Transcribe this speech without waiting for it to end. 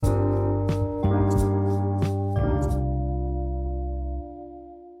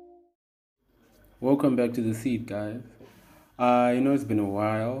Welcome back to the seat, guys. I know it's been a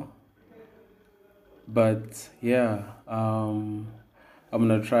while, but yeah, I'm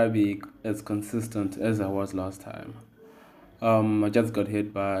gonna try be as consistent as I was last time. I just got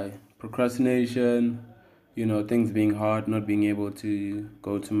hit by procrastination, things being hard, not being able to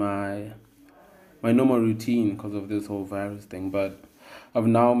go to my normal routine because of this whole virus thing. But I've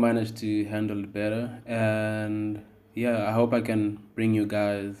now managed to handle it better, and yeah, I hope I can bring you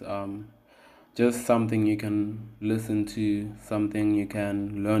guys just something you can listen to, something you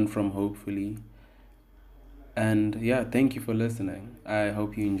can learn from, hopefully. And yeah, thank you for listening. I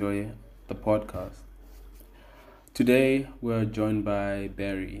hope you enjoy the podcast. Today we're joined by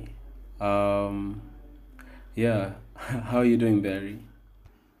Barry. Um, yeah, how are you doing, Barry?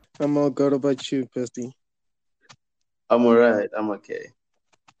 I'm all good about you, Pesty. I'm alright. I'm okay.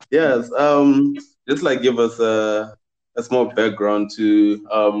 Yes. Just like give us a small background to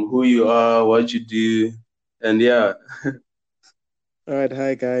who you are, what you do, and yeah. All right,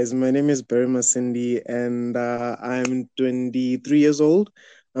 hi guys. My name is Barry Masindi, and I'm 23 years old.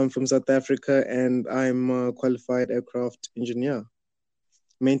 I'm from South Africa, and I'm a qualified aircraft engineer,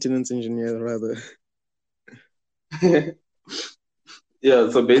 maintenance engineer, rather. Yeah.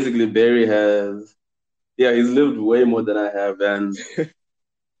 So basically, Barry has he's lived way more than I have, and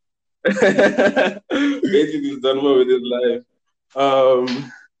basically he's done more with his life.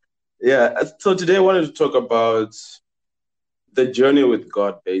 Um, yeah. So today I wanted to talk about the journey with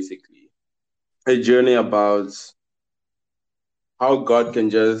God, basically a journey about how God can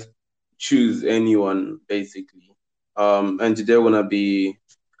just choose anyone, basically. And today we're gonna be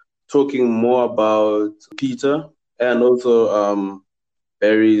talking more about Peter and also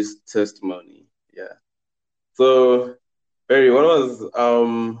Barry's testimony. Yeah. So Barry, what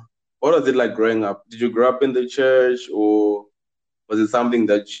was it like growing up? Did you grow up in the church or was it something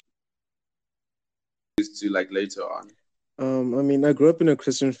that you used to like later on? I grew up in a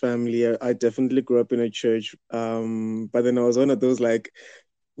Christian family. I definitely grew up in a church. But then I was one of those like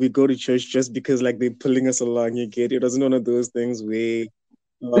we go to church just because like they're pulling us along. You get it? It wasn't one of those things where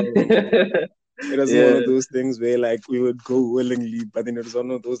um it wasn't one Yeah. of those things where like we would go willingly, but then it was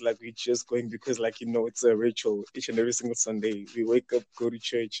one of those like we just going because like it's a ritual each and every single Sunday. We wake up, go to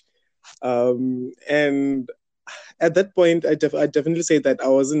church, and at that point, I definitely say that I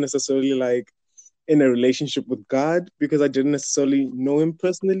wasn't necessarily like in a relationship with God because I didn't necessarily know Him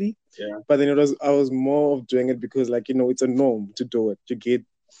personally. Yeah. But then I was more of doing it because like it's a norm to do it. You get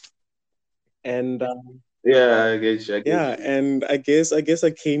and Yeah, I get you, I get yeah, you. and I guess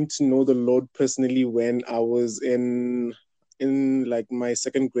I came to know the Lord personally when I was in like my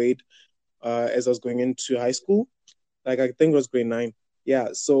second grade, as I was going into high school. Like I think it was grade 9. Yeah,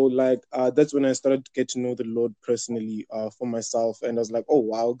 so like that's when I started to get to know the Lord personally for myself, and I was like, oh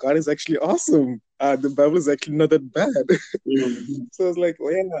wow, God is actually awesome. The Bible is actually not that bad. Mhm. So I was like, oh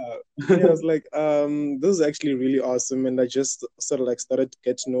yeah, I was like, this is actually really awesome, and I just sort of like started to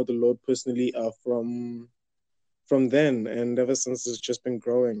get to know the Lord personally from then, and ever since it's just been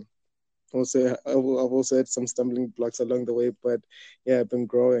growing. Also, I've also had some stumbling blocks along the way, but yeah, I've been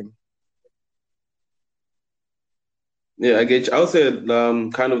growing. Yeah, I get you. I would say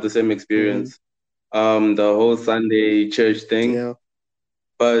kind of the same Hmm. experience. The whole Sunday church thing. Yeah.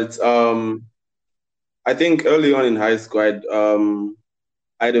 But I think early on in high school,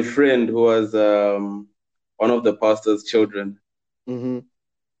 I had a friend who was one of the pastor's children. Hmm.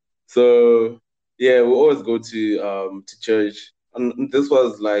 So yeah, we always go to church, and this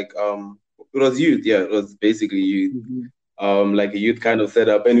was like it was youth. Yeah, it was basically youth, Hmm. like a youth kind of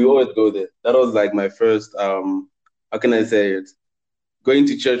setup, and we always go there. That was like my first how can I say it? Going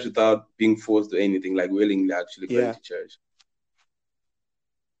to church without being forced to anything, like willingly actually going Yeah. to church.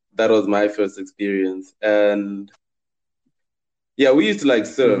 That was my first experience, and yeah, we used to like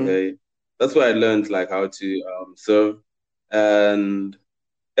serve. Hmm. Hey, that's where I learned like how to serve, and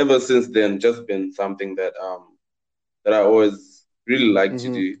ever since then, just been something that I always really like to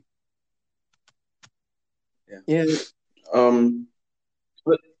Hmm. do. Yeah. Yeah. Um.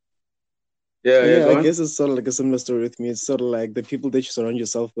 But yeah. And Yeah. yeah, I Go on. guess it's sort of like a similar story with me. It's sort of like the people that you surround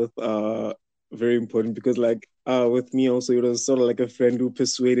yourself with are very important because, like, with me also, it was sort of like a friend who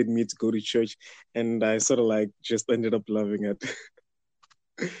persuaded me to go to church, and I sort of like just ended up loving it.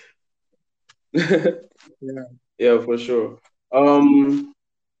 Yeah. Yeah, for sure. Um.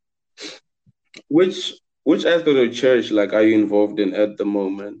 Which which aspect of church like are you involved in at the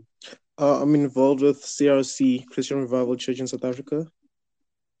moment? I'm involved with CRC, Christian Revival Church in South Africa.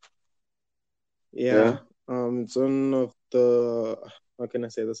 Yeah. Yeah. It's one of the, how can I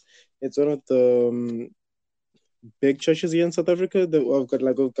say this? It's one of the big churches here in South Africa. That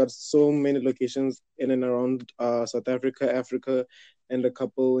we've got so many locations in and around South Africa, Africa, and a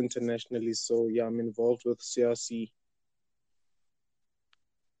couple internationally. So yeah, I'm involved with CRC.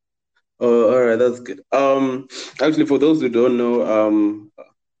 Oh, all right, that's good. Actually, for those who don't know,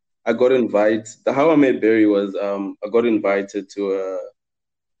 I got invited. How I met Barry was I got invited to a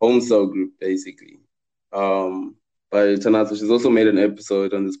home cell group basically. Um, by Tanata. She's also made an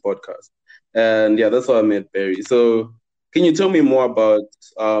episode on this podcast. And yeah, that's how I met Barry. So can you tell me more about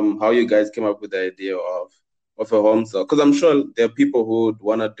how you guys came up with the idea of a home cell? Because I'm sure there are people who would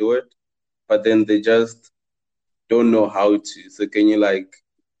want to do it, but then they just don't know how to. So can you like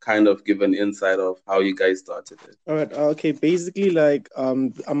kind of give an insight of how you guys started it? All right. Okay. Basically, like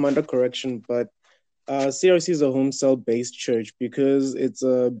I'm under correction, but CRC is a home cell based church because it's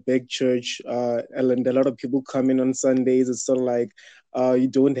a big church, and a lot of people come in on Sundays. It's sort of like you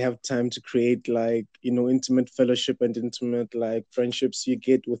don't have time to create like intimate fellowship and intimate like friendships you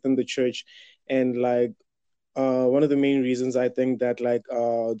get within the church, and like one of the main reasons I think that like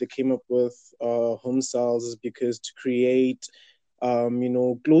they came up with home cells is because to create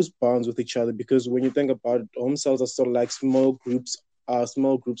close bonds with each other. Because when you think about it, home cells are sort of like small groups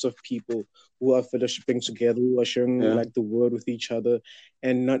of people who are fellowshipping together, who are sharing Yeah. like the word with each other,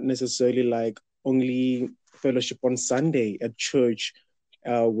 and not necessarily like only fellowship on Sunday at church,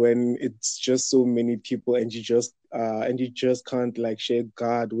 when it's just so many people and you just can't like share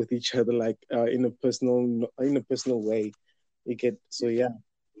God with each other like in a personal way. You get so yeah.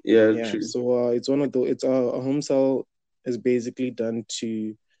 Yeah, Yeah, true. so it's one of the it's a home cell is basically done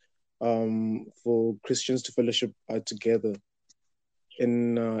to for Christians to fellowship together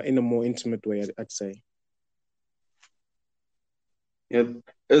in a more intimate way, I'd say. Yeah.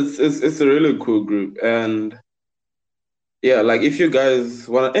 It's a really cool group. And yeah, like if you guys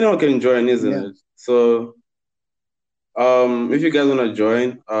want, anyone can join, isn't Yeah. it? So if you guys want to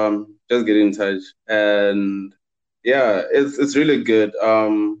join, just get in touch. And yeah, it's really good.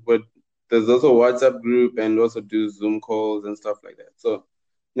 But there's also a WhatsApp group and also do Zoom calls and stuff like that. So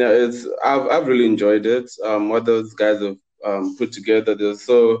yeah, I've really enjoyed it. What those guys have put together, they're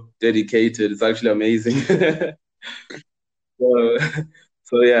so dedicated. It's actually amazing. So,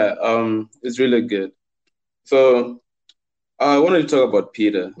 so yeah, it's really good. So I wanted to talk about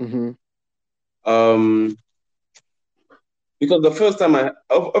Peter. Mm-hmm. Um, because the first time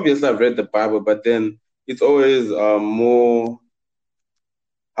obviously I've read the Bible, but then it's always more,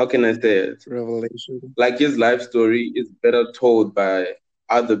 how can I say it? Revelation. Like his life story is better told by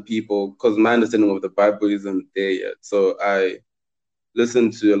other people because my understanding of the Bible isn't there yet. So I listen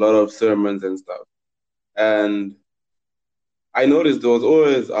to a lot of sermons and stuff, and I noticed there was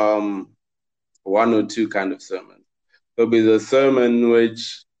always one or two kind of sermons. There'll be the sermon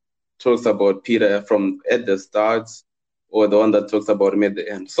which talks about Peter from at the start, or the one that talks about him at the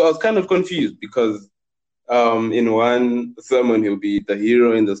end. So I was kind of confused because in one sermon he'll be the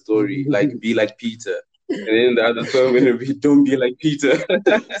hero in the story, like be like Peter, and in the other sermon he'll be don't be like Peter.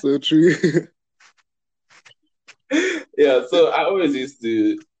 So true. Yeah, so I always used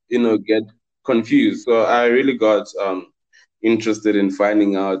to get confused. So I really got interested in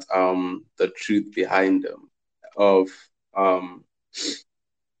finding out the truth behind them of um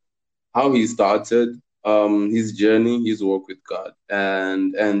how he started his journey, his walk with God,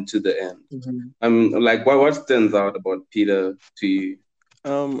 and to the end. Mhm. Like what stands out about Peter to you?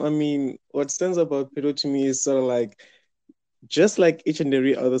 I mean, what stands about Pedro to me is sort of like just like each and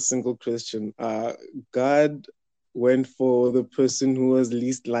every other single Christian, God went for the person who was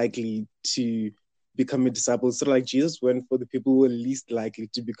least likely to become a disciple. So like Jesus went for the people who were least likely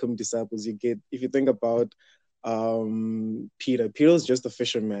to become disciples. You get if you think about Peter was just a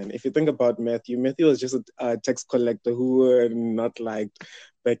fisherman. If you think about Matthew was just a tax collector who were not liked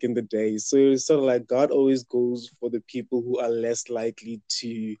back in the day. So it's sort of like God always goes for the people who are less likely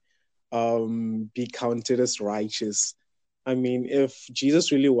to be counted as righteous. I mean, if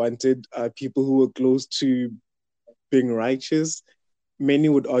Jesus really wanted people who were close to being righteous, many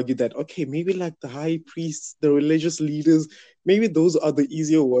would argue that, okay, maybe like the high priests, the religious leaders, maybe those are the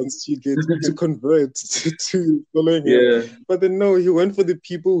easier ones to get to convert to following him. Yeah, But then no, he went for the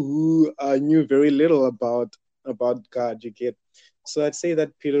people who knew very little about God. You get. So I'd say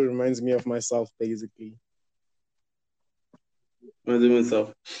that Peter reminds me of myself, basically.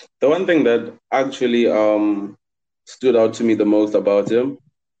 himself. The one thing that actually stood out to me the most about him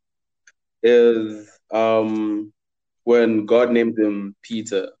is when God named him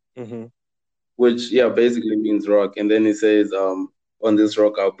Peter, Mm-hmm. which yeah basically means rock, and then he says on this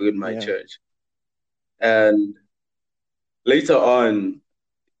rock I'll build my Yeah. church. And later on,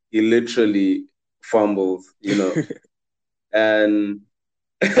 he literally fumbles, and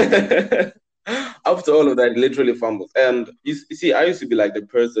after all of that, literally fumbles. And you see, I used to be like the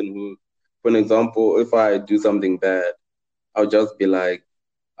person who, for an example, if I do something bad, I'll just be like,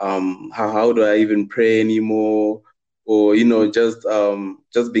 how do I even pray anymore? Or, just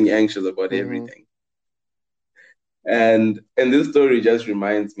being anxious about everything. And this story just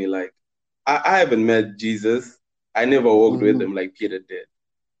reminds me, like, I haven't met Jesus. I never walked with him like Peter did.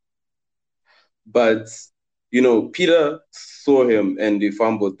 But, Peter saw him and he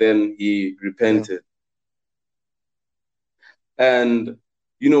fumbled, then he repented. And,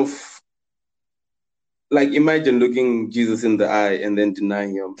 like, imagine looking Jesus in the eye and then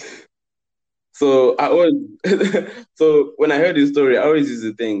denying him. So so when I heard this story, I always used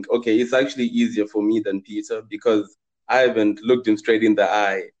to think, okay, it's actually easier for me than Peter because I haven't looked him straight in the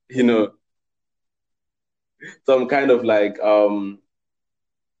eye, So I'm kind of like,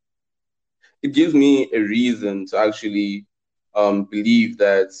 it gives me a reason to actually believe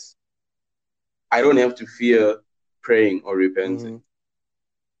that I don't have to fear praying or repenting.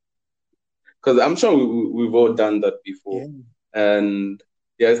 Because I'm sure we've all done that before. And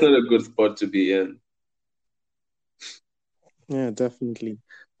yeah, it's not a good spot to be in. Yeah, definitely.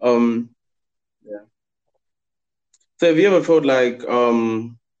 Yeah. So have you ever felt like,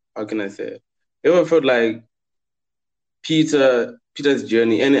 how can I say it? You ever felt like Peter's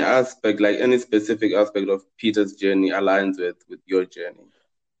journey, any aspect, like any specific aspect of Peter's journey aligns with your journey?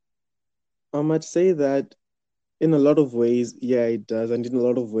 I'd say that in a lot of ways, yeah, it does, and in a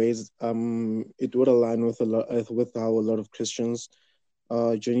lot of ways, it would align with a lot with how a lot of Christians'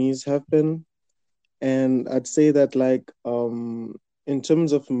 journeys have been. And I'd say that, like, in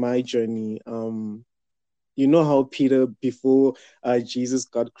terms of my journey, you know how Peter, before Jesus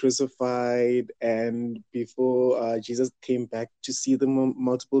got crucified and before Jesus came back to see them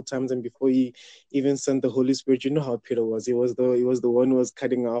multiple times, and before he even sent the Holy Spirit, you know how Peter was. He was the one who was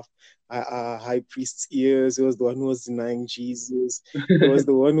cutting off high priest's ears. He was the one who was denying Jesus. He was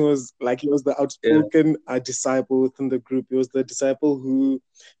the one who was like, he was the outspoken disciple within the group. He was the disciple who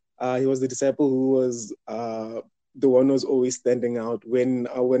was the one who was always standing out.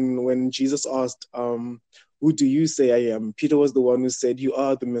 When Jesus asked, "Who do you say I am?" Peter was the one who said, "You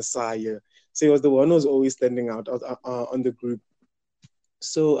are the Messiah." So he was the one who was always standing out on the group.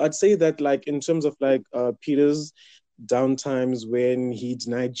 So I'd say that, like, in terms of like Peter's down times when he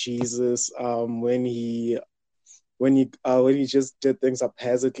denied Jesus, when he just did things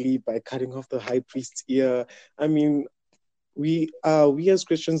haphazardly by cutting off the high priest's ear. I mean, we as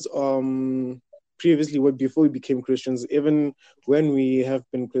Christians, previously, before we became Christians, even when we have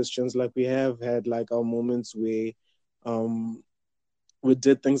been Christians, like, we have had like our moments where we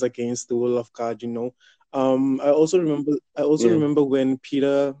did things against the will of God. I also remember when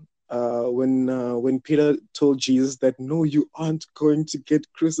Peter when Peter told Jesus that, no, you aren't going to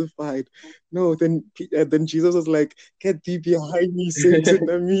get crucified. No, then Jesus was like, "Get thee behind me, Satan."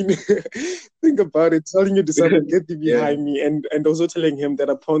 I mean, think about it, telling your disciple, "Get thee behind me," and also telling him that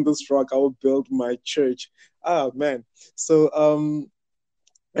upon this rock I will build my church. Ah, man. So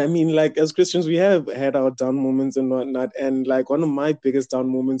I mean, like, as Christians, we have had our down moments and whatnot. And like, one of my biggest down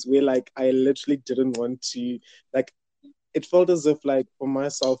moments where, like, I literally didn't want to, like, it felt as if, like, for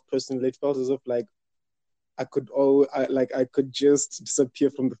myself personally, it felt as if, like, I could just disappear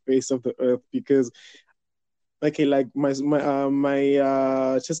from the face of the earth, because, okay, like, my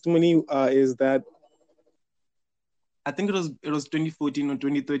testimony is that I think it was 2014 or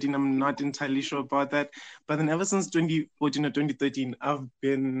 2013. I'm not entirely sure about that. But then ever since 2014 or 2013, I've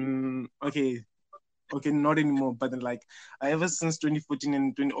been okay, not anymore. But then, like, ever since 2014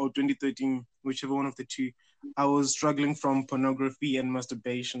 and 2013, whichever one of the two, I was struggling from pornography and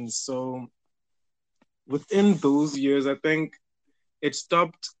masturbation. So within those years, I think it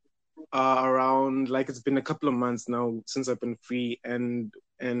stopped around, like, it's been a couple of months now since I've been free, and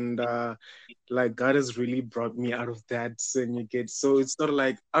like, God has really brought me out of that sin. You get, so it's sort of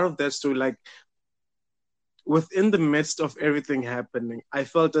like out of that story, like, within the midst of everything happening, I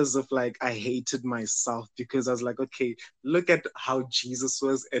felt as if, like, I hated myself, because I was like, okay, look at how Jesus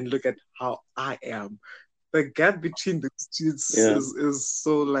was and look at how I am. The gap between the two is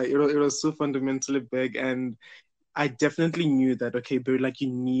so, like, it was so fundamentally big. And I definitely knew that, okay, Barry, like, you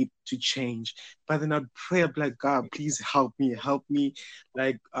need to change. But then I'd pray, I'd be like, God, please help me,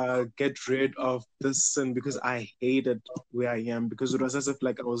 like, get rid of this sin, because I hated where I am, because it was as if,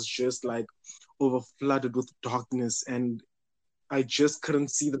 like, I was just, like, over flooded with darkness. And I just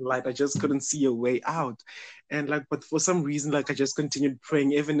couldn't see the light. I just couldn't see a way out. And like, but for some reason, like I just continued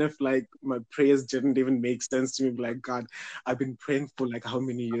praying, even if like my prayers didn't even make sense to me. Like, God, I've been praying for like how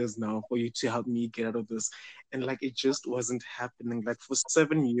many years now for you to help me get out of this. And like it just wasn't happening. Like for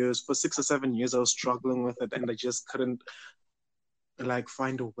 7 years, for 6 or 7 years, I was struggling with it and I just couldn't like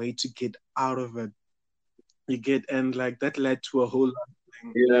find a way to get out of it. You get, and like that led to a whole lot of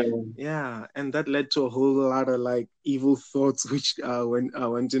things. Yeah. Yeah, and that led to a whole lot of like evil thoughts which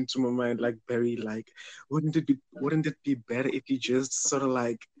went into my mind, like Barry, like wouldn't it be better if you just sort of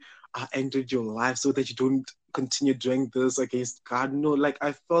like ended your life so that you don't continue doing this against God? No, like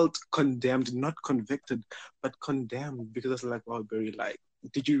I felt condemned, not convicted, but condemned, because I was like, wow, Barry, like,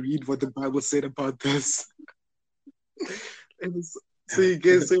 did you read what the Bible said about this? It was, so you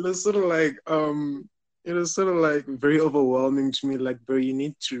guys, so it was sort of like it was sort of like very overwhelming to me, like, bro, you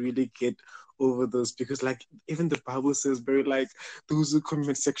need to really get over this, because like even the Bible says, very like those who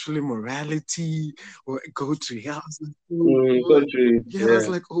commit sexual immorality or go to hell. I was like, oh, boy. Country. Yeah, I Yeah. was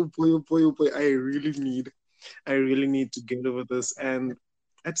like, oh boy, oh boy, oh boy, I really need to get over this. And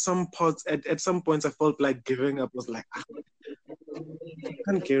at some points I felt like giving up. I was like, I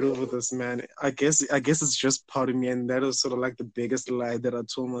can't get over this, man. I guess it's just part of me, and that was sort of like the biggest lie that I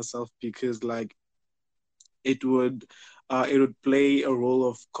told myself, because like it would play a role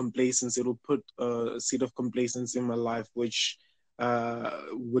of complacency. It would put a seed of complacency in my life, which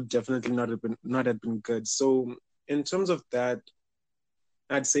would definitely not have been good. So in terms of that,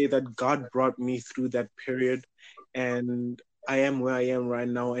 I'd say that God brought me through that period, and I am where I am right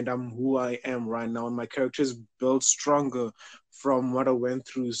now, and I'm who I am right now, and my character is built stronger from what I went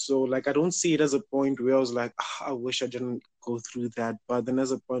through. So, like, I don't see it as a point where I was like, "Ah, I wish I didn't go through that," but then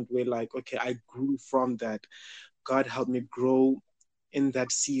as a point where, like, okay, I grew from that. God helped me grow in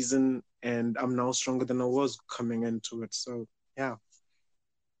that season, and I'm now stronger than I was coming into it. So, yeah.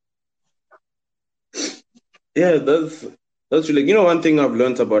 Yeah, that's really, one thing I've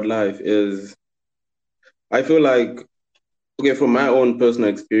learned about life is I feel like, okay, from my own personal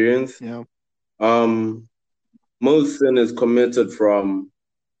experience, Yeah. um most sin is committed from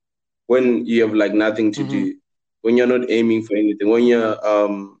when you have like nothing to Mm-hmm. do, when you're not aiming for anything, when you're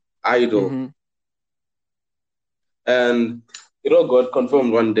idle. Mm-hmm. And got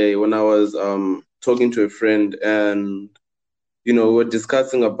confirmed one day when I was talking to a friend, and we're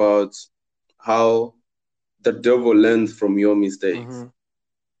discussing about how the devil learns from your mistakes.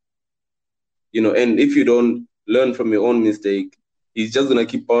 Mm-hmm. And if you don't learn from your own mistake, he's just gonna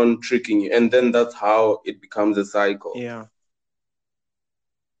keep on tricking you, and then that's how it becomes a cycle. Yeah.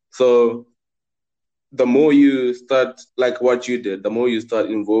 So the more you start, like what you did, the more you start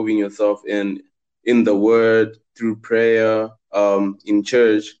involving yourself in the word, through prayer, in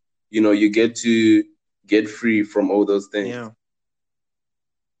church, you get to get free from all those things. Yeah.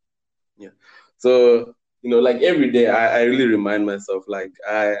 Yeah. So, like every day I really remind myself, like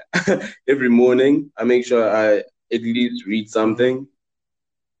I every morning I make sure I at least read Mm-hmm. something.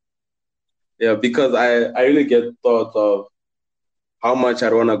 Yeah, because I really get thoughts of how much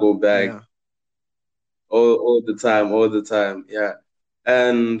I wanna go back Yeah. all the time. Yeah.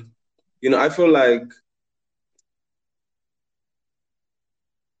 And I feel like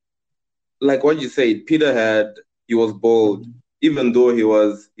what you said, he was bold. Mm-hmm. Even though he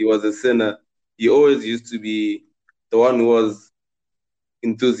was a sinner, he always used to be the one who was Yeah.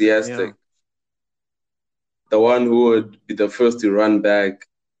 enthusiastic, the one who would be the first to run back,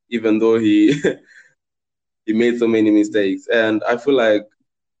 even though he he made so many mistakes. And I feel like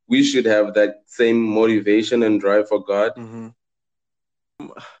we should have that same motivation and drive for God. Mm-hmm.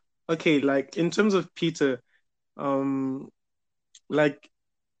 Okay, like in terms of Peter, um, like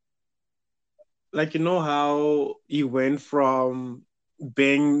how he went from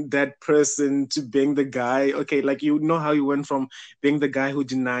being that person to being the guy. Okay, like how he went from being the guy who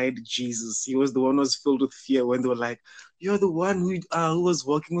denied Jesus. He was the one who was filled with fear when they were like, "You're the one who was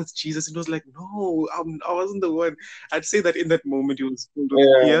walking with Jesus." And he was like, "No, I wasn't the one." I'd say that in that moment he was filled with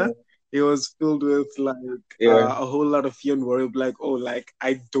fear. Yeah, He was filled with like yeah, a whole lot of fear and worry, like, oh, like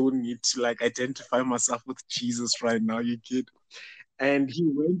I don't need to like identify myself with Jesus right now. You kid. And he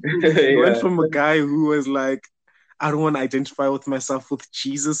went yeah, from a guy who was like, I don't want to identify with myself with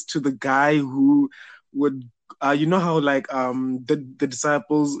Jesus, to the guy who would you know how like the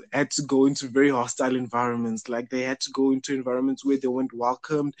disciples had to go into very hostile environments, like they had to go into environments where they weren't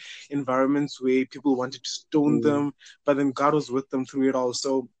welcomed, environments where people wanted to stone mm, them, but then God was with them through it all.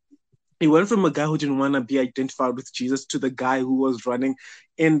 So he went from a guy who didn't want to be identified with Jesus to the guy who was running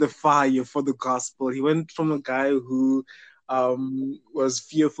in the fire for the gospel. He went from a guy who was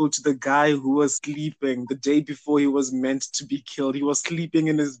fearful to the guy who was sleeping the day before he was meant to be killed. He was sleeping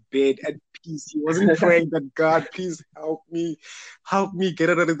in his bed at peace. He wasn't praying that God, please help me get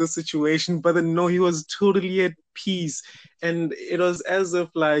out of this situation. But then no, he was totally at peace. And it was as if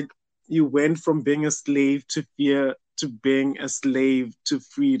like you went from being a slave to fear to being a slave to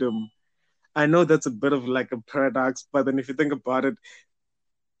freedom. I know that's a bit of like a paradox, but then if you think about it,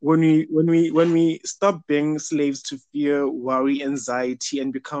 when we stop being slaves to fear, worry, anxiety,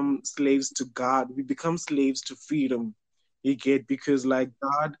 and become slaves to God, we become slaves to freedom. You get, because like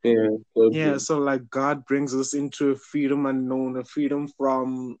God, Yeah, so yeah, true. so like God brings us into a freedom unknown, a freedom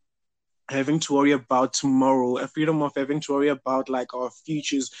from having to worry about tomorrow, a freedom of having to worry about like our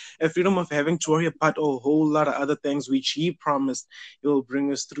futures, a freedom of having to worry about a whole lot of other things which He promised He will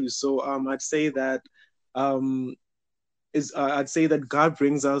bring us through. So I'd say that um I'd say that God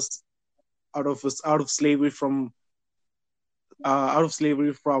brings us out of slavery from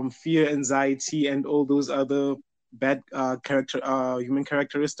fear, anxiety, and all those other bad human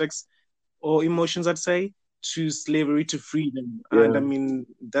characteristics or emotions. I'd say to slavery to freedom, and I Yeah, mean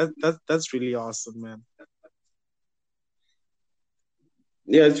that's really awesome, man.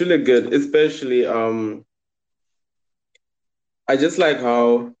 yeah, it's really good. Especially, I just like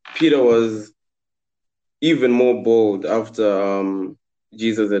how Peter was even more bold after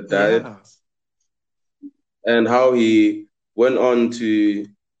Jesus had died, Yeah. and how he went on to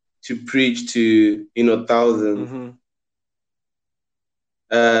preach to thousands, Mm-hmm.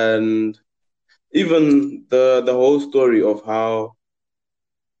 and even the whole story of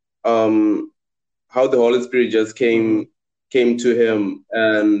um how the Holy Spirit just Mm-hmm. came to him,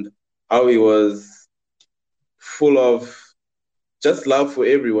 and how he was full of just love for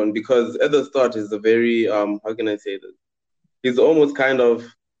everyone, because at the start he's a very how can I say this? He's almost kind of,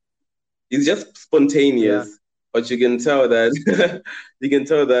 he's just Yeah. spontaneous, but you can tell that you can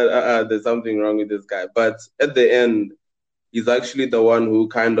tell that there's something wrong with this guy. But at the end, he's actually the one who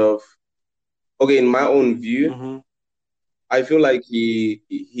kind of, okay, in my own view, Mm-hmm. I feel like he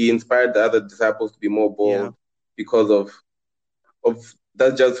inspired the other disciples to be more Yeah. bold, because of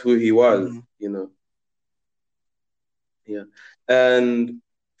that's just who he Mm-hmm. was. Yeah. And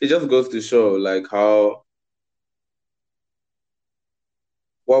it just goes to show like how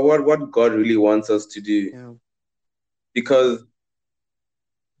what God really wants us to do. Yeah. Because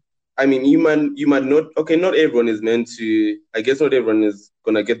I mean, you might not, okay, not everyone is meant to, I guess not everyone is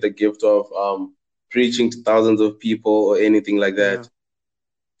gonna get the gift of preaching to thousands of people or anything like Yeah. that.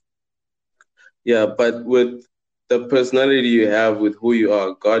 Yeah, but with the personality you have, with who you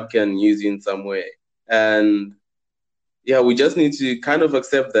are, God can use you in some way. And yeah, we just need to kind of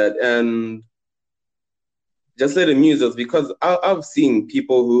accept that and just let him use us, because I've seen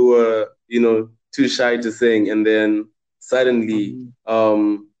people who were, too shy to sing, and then suddenly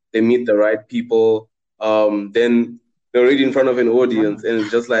Mm-hmm. they meet the right people. Then they're already in front of an Yeah. audience, and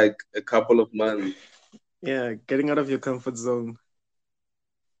it's just like a couple of months. Yeah. Getting out of your comfort zone.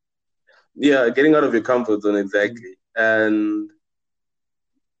 Yeah, getting out of your comfort zone, Mm-hmm. exactly, and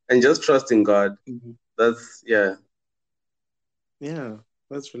just trusting God. Mm-hmm. That's, yeah. Yeah.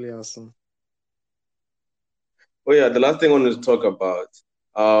 That's really awesome. Oh yeah, the last thing I wanted to talk about.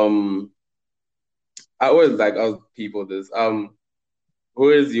 Um, I always like ask people this. Who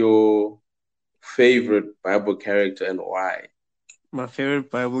is your favorite Bible character and why? My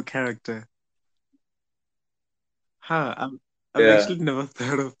favorite Bible character. Huh. I've Yeah. actually never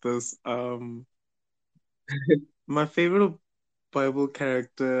thought of this. My favorite Bible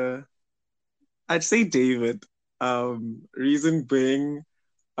character, I'd say David. Reason being,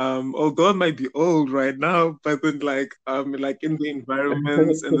 although I might be old right now, but then like in the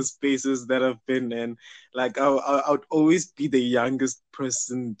environments and the spaces that I've been in, like I would always be the youngest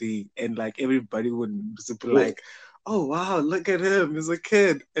person there, and like everybody would just be Yeah. like, "Oh wow, look at him, he's a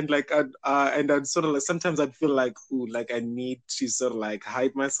kid," and I'd sort of like sometimes I'd feel like, ooh, like I need to sort of like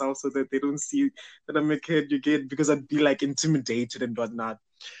hide myself so that they don't see that I'm a kid. You get, because I'd be like intimidated and whatnot.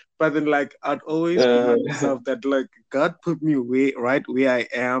 But then like I'd always Uh, remind myself that like God put me right where I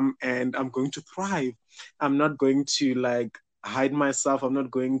am, and I'm going to thrive. I'm not going to like hide myself. I'm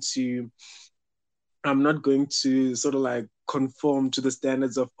not going to sort of like conform to the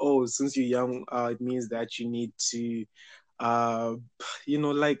standards of, oh, since you're young, it means that you need to uh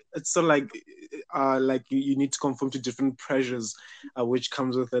like it's sort of like you need to conform to different pressures which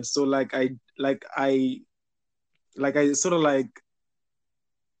comes with it. So like I sort of like,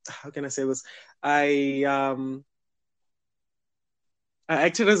 how can I say this? I um I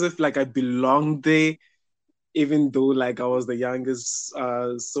acted as if like I belonged there, even though like I was the youngest.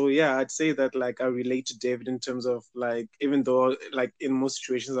 So yeah, I'd say that like I relate to David in terms of like, even though like in most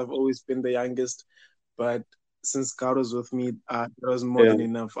situations I've always been the youngest, but since God was with me, that was more Yeah. than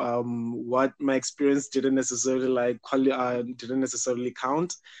enough. What my experience didn't necessarily didn't necessarily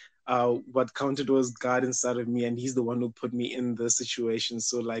count. What counted was God inside of me, and He's the one who put me in the situation.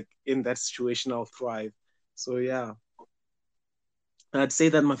 So like in that situation, I'll thrive. So yeah, I'd say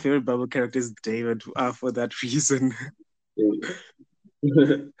that my favorite Bible character is David, for that reason.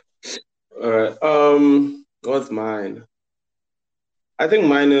 All right. What's mine? I think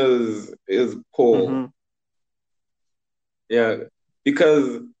mine is Paul. Mm-hmm. Yeah,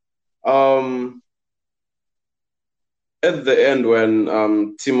 because um at the end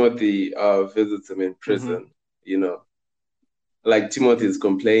when Timothy visits him in Mm-hmm. prison, you know, like Timothy is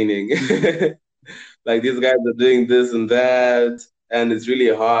complaining, like these guys are doing this and that, and it's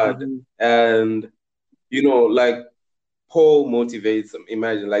really hard. Mm-hmm. And like Paul motivates him.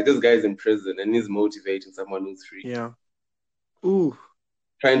 Imagine, like this guy's in prison and he's motivating someone who's free, Yeah. Ooh.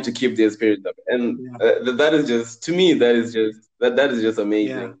 trying to keep their spirits up. And Yeah. that is just, to me, that is just Yeah.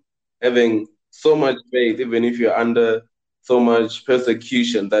 amazing. Having so much faith, even if you're under so much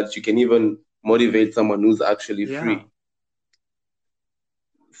persecution, that you can even motivate someone who's actually Yeah. free.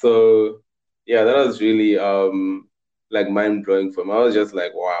 So yeah, that was really like mind blowing for me. I was just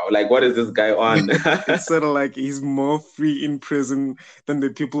like, wow, like what is this guy on? It's sort of like he's more free in prison than the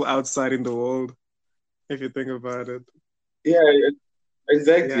people outside in the world, if you think about it. Yeah, Yeah.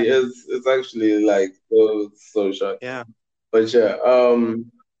 exactly. It's actually like so shocking. Yeah. But yeah,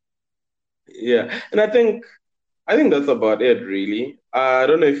 yeah, and I think that's about it, really. I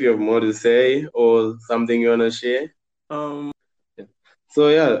don't know if you have more to say or something you wanna share. Um. Yeah. So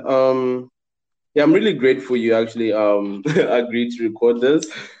yeah, I'm really grateful you actually agreed to record this,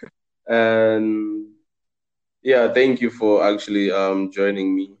 and yeah, thank you for actually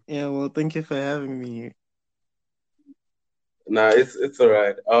joining me. Yeah. Well, thank you for having me. Nah, it's all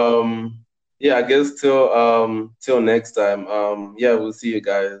right. Yeah, I guess till next time. Yeah, we'll see you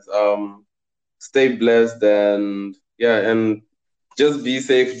guys. Stay blessed and yeah, and just be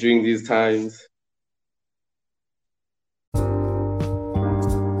safe during these times.